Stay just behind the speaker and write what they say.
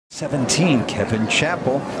17, Kevin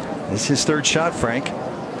Chappell. This is his third shot, Frank.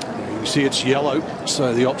 You see it's yellow,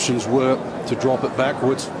 so the options were to drop it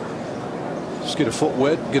backwards. Just get a foot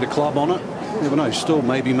wet, get a club on it. You never know, still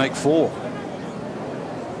maybe make 4.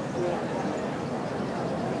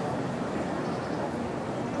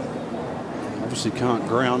 Obviously can't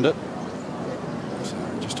ground it. So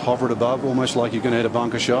just hover it above, almost like you're going to hit a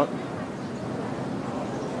bunker shot.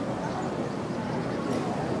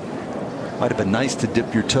 Might have been nice to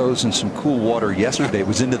dip your toes in some cool water yesterday. It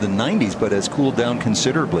was into the 90s, but has cooled down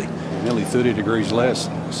considerably. Nearly 30 degrees less.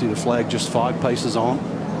 See the flag just 5 paces on. What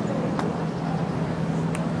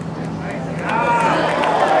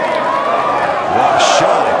a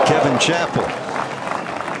shot at Kevin Chappell.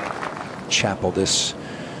 Chappell, this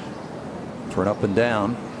for an up and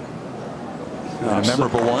down. And a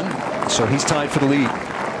memorable one. So he's tied for the lead.